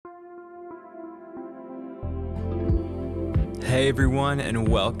Hey everyone, and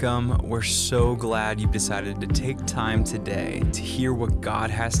welcome. We're so glad you've decided to take time today to hear what God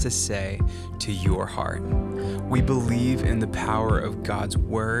has to say to your heart. We believe in the power of God's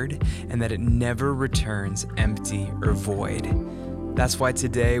word and that it never returns empty or void. That's why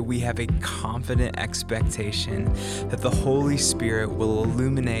today we have a confident expectation that the Holy Spirit will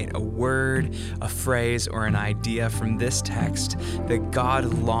illuminate a word, a phrase, or an idea from this text that God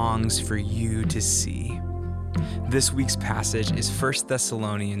longs for you to see. This week's passage is 1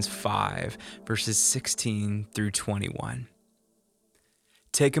 Thessalonians 5, verses 16 through 21.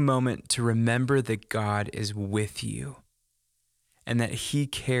 Take a moment to remember that God is with you and that He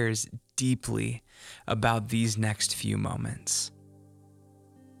cares deeply about these next few moments.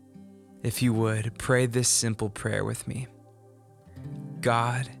 If you would, pray this simple prayer with me.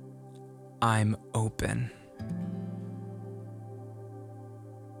 God, I'm open.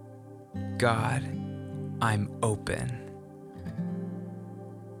 God, I'm open.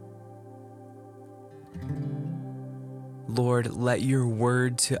 Lord, let your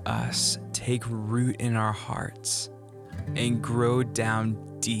word to us take root in our hearts and grow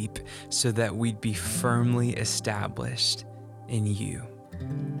down deep so that we'd be firmly established in you.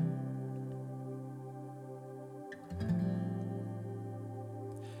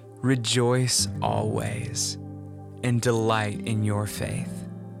 Rejoice always and delight in your faith.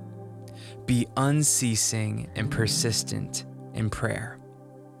 Be unceasing and persistent in prayer.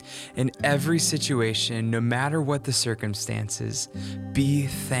 In every situation, no matter what the circumstances, be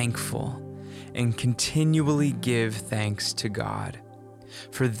thankful and continually give thanks to God.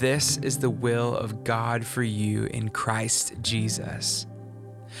 For this is the will of God for you in Christ Jesus.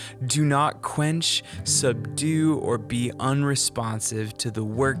 Do not quench, subdue, or be unresponsive to the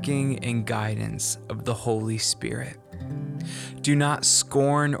working and guidance of the Holy Spirit. Do not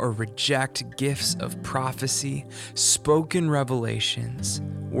scorn or reject gifts of prophecy, spoken revelations,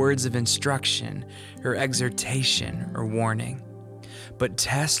 words of instruction, or exhortation or warning, but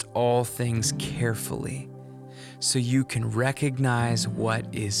test all things carefully so you can recognize what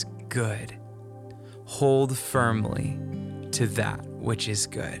is good. Hold firmly to that which is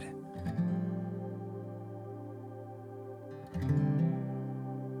good.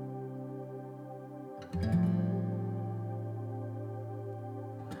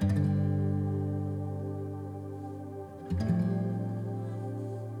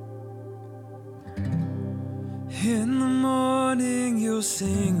 In the morning you'll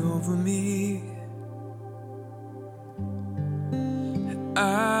sing over me.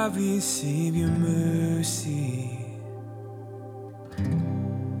 I receive your mercy.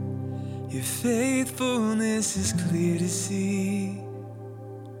 Your faithfulness is clear to see.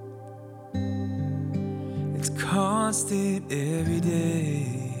 It's constant every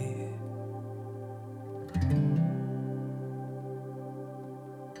day.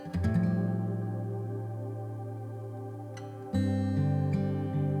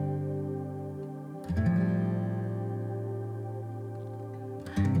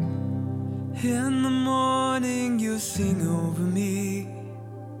 In the morning you'll sing over me.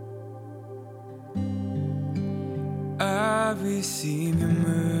 I receive your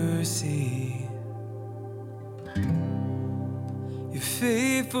mercy. Your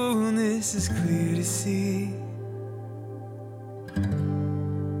faithfulness is clear to see.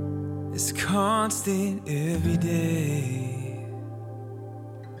 It's constant every day.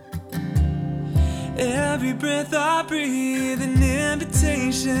 Every breath I breathe, an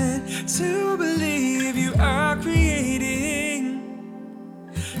invitation to believe you are creating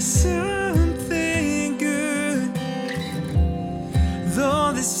something good.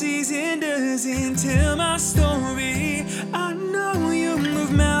 Though the season doesn't tell my story, I know you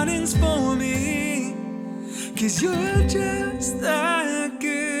move mountains for me, 'cause you're just that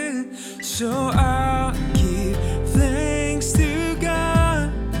good. So I'll give thanks to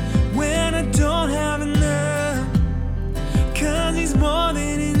God when I don't have enough, 'cause He's more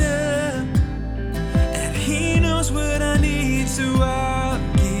than enough, and He knows what I need. So I'll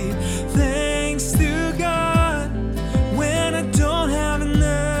give thanks to God when I don't have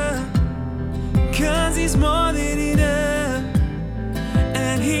enough, 'cause He's more than enough,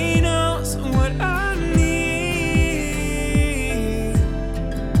 and He knows what I need.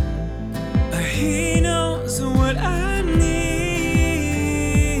 He knows what I need.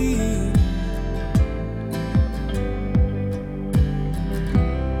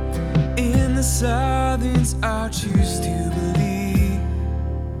 In the silence I'll choose to believe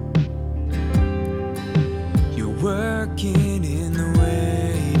you're working in the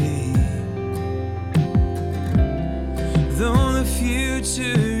waiting. Though the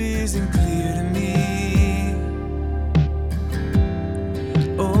future isn't clear to me,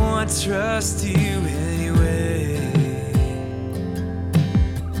 I trust you anyway.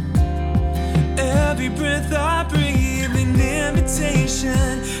 Every breath I breathe, an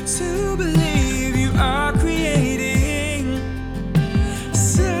invitation to believe you are creating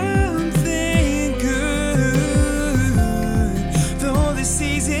something good. Though the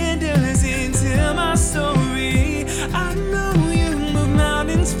season doesn't tell my story, I know you move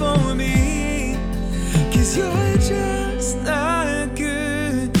mountains for me, 'cause you're just that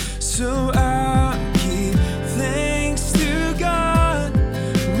good. So I'll give thanks to God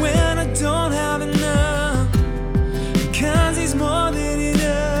when I don't have enough, 'cause He's more than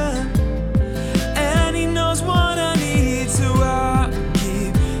enough, and He knows what I need. So I'll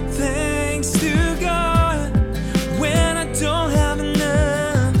give thanks to God when I don't have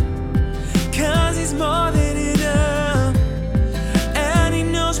enough, 'cause He's more than enough, and He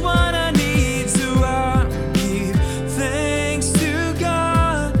knows what I need. So I'll give thanks to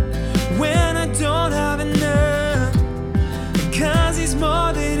God when I don't have enough, 'cause He's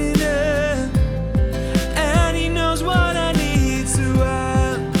more than enough, and He knows what I need. So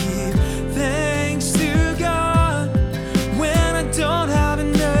I'll give thanks to God when I don't have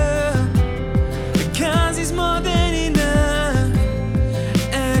enough, 'cause He's more than enough,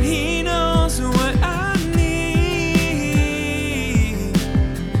 and He knows what I need.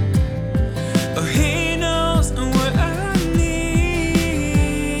 Oh, He knows what I need.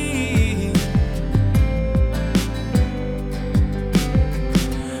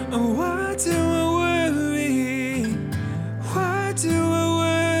 Oh, why do I worry? Why do I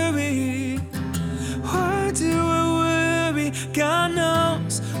worry? Why do I worry? God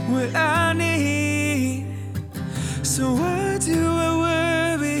knows what I need. So why do I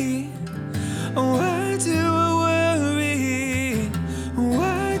worry? Why do I worry?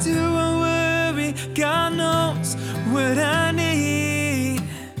 Why do I worry? God knows what I need.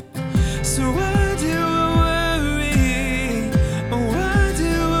 So why do I worry? Why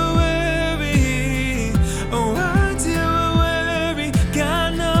do I worry? Why do I worry? God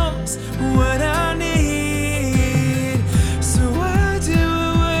knows what I need. So why do I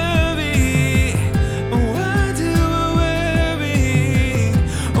worry? Why do I worry?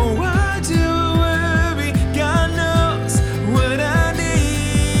 Why do I worry? God knows what I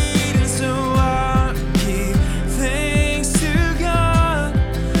need. And so I'll give thanks to God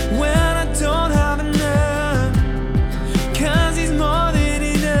when I don't have enough, 'cause He's more than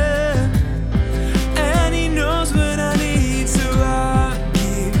enough, and He knows what I need. So I'll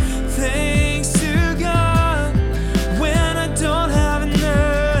give thanks to God when I don't have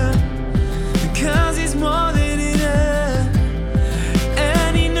enough, 'cause He's more than enough,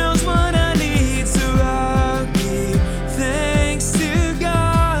 and He knows what I need. So I'll give thanks to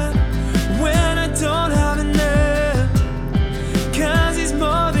God when I don't have enough, 'cause He's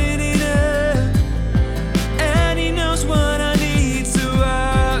more than enough, and He knows what I need. So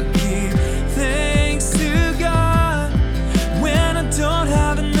I'll give thanks to God when I don't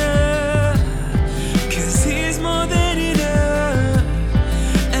have enough, 'cause He's more than enough,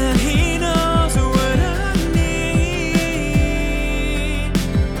 and He knows what I need.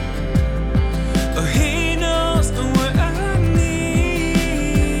 Oh, He knows what I need.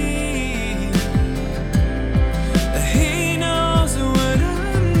 He knows what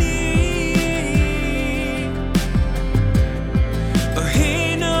I need. Oh,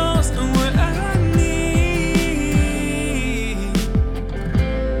 He knows what I need.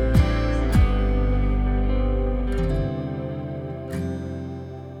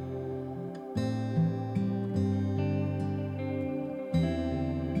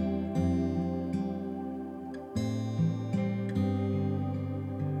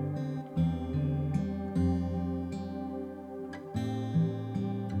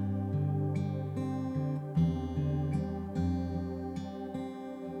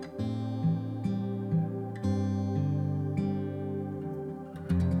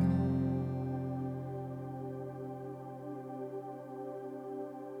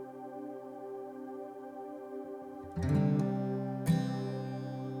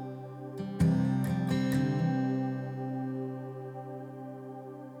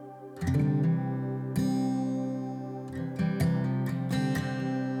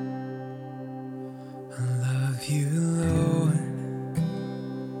 I love you, Lord.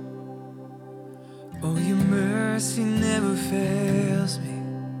 Oh, your mercy never fails me.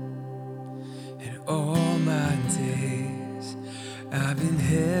 In all my days, I've been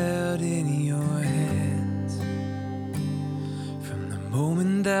held in your hands. From the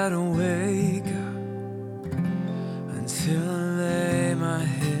moment that I wake up until I lay my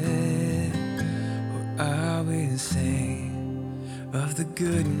head, oh, I will sing of the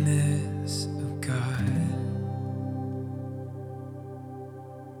goodness of God.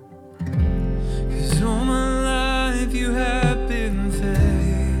 'Cause all my life you have been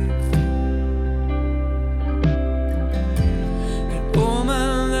faithful, and all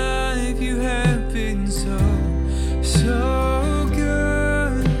my life you have been so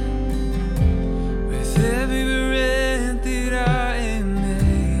good. With every breath that I am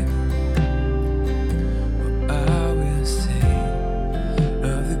able, I will sing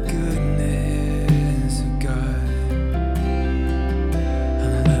of the goodness of God. I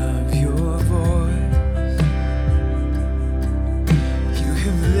love your voice. You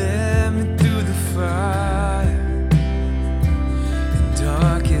have led me through the fire and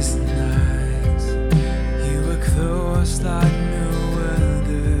darkest nights. You are close like no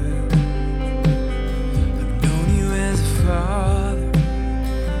other. I've known you as a father,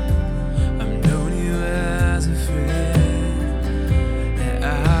 I've known you as a friend, and I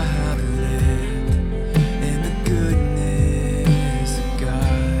have lived in the goodness of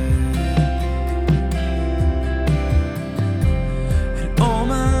God. And all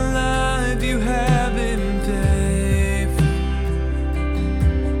my life you have been faithful,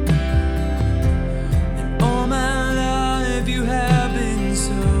 and all my life you have been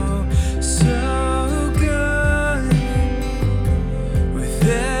so good. With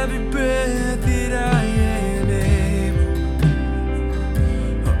every breath that I am able,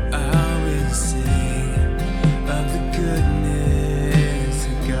 I will sing of the goodness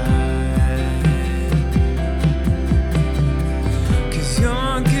of God. 'Cause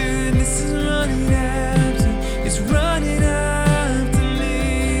your goodness is running after, it's running after me.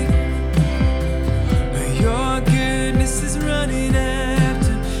 Your goodness is running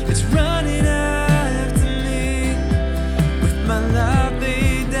after, it's running after me. With my life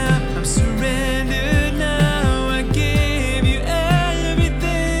laid down, I'm surrendered now. I give you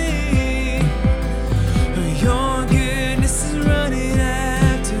everything. Your goodness is running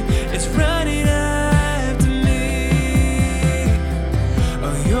after, it's running after me.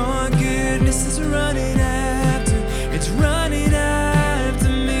 Your goodness is running after, it's running after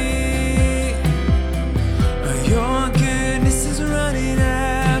me. Your goodness is running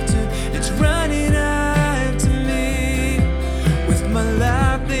after, it's running after me. With my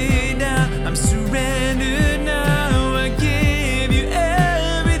life laid down, I'm surrendered now. I give you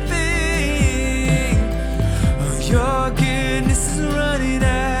everything. Your goodness is running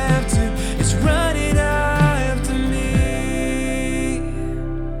after, it's running after me.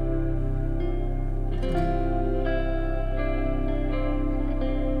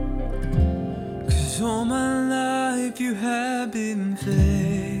 'Cause all my life you have been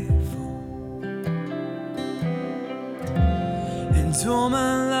faithful, and all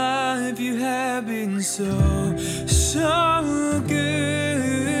my life you have been so good.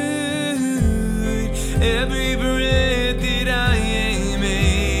 Every breath that I am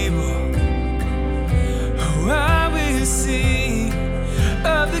able, I will sing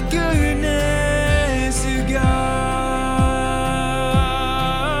of the goodness of God.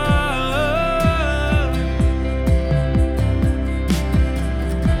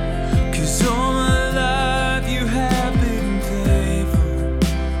 'Cause all my life you have been faithful,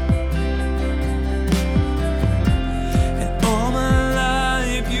 and all my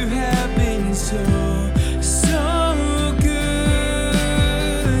life you have been so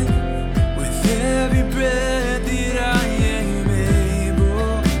good. With every breath that I am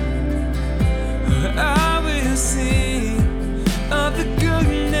able, I will sing of the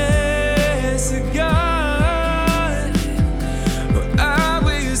goodness of God. I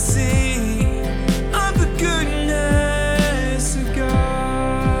will sing of the goodness of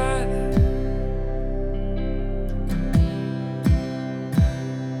God.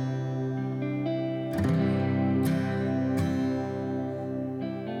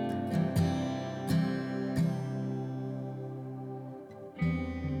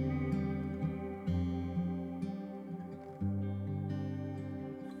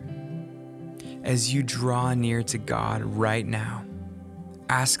 As you draw near to God right now,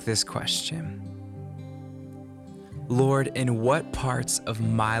 ask this question: Lord, in what parts of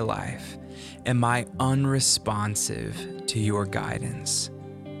my life am I unresponsive to your guidance?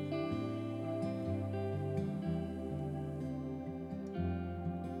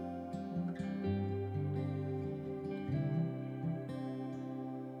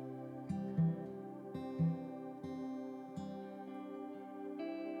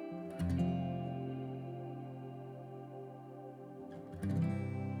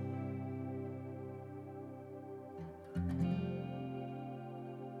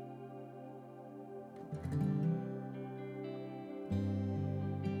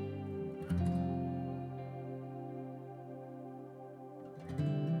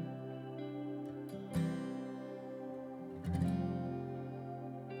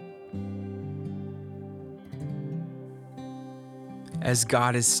 As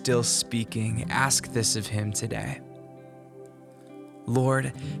God is still speaking, ask this of Him today.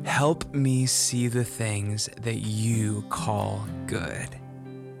 Lord, help me see the things that you call good.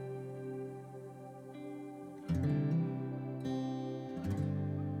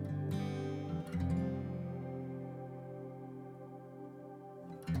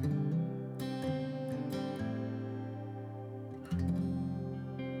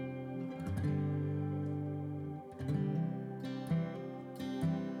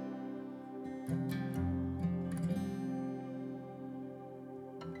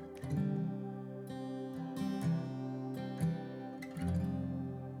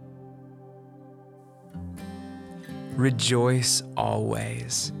 Rejoice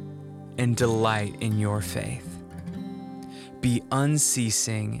always and delight in your faith. Be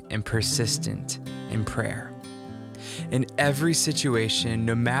unceasing and persistent in prayer. In every situation,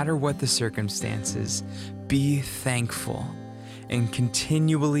 no matter what the circumstances, be thankful and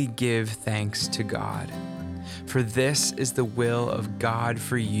continually give thanks to God. For this is the will of God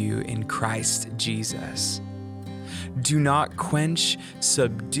for you in Christ Jesus. Do not quench,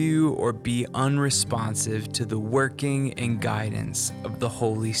 subdue, or be unresponsive to the working and guidance of the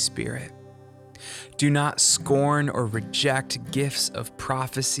Holy Spirit. Do not scorn or reject gifts of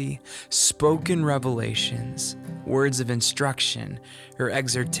prophecy, spoken revelations, words of instruction, or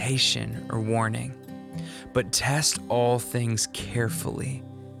exhortation or warning. But test all things carefully,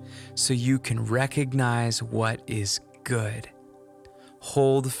 so you can recognize what is good.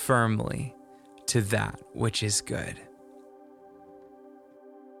 Hold firmly to that which is good.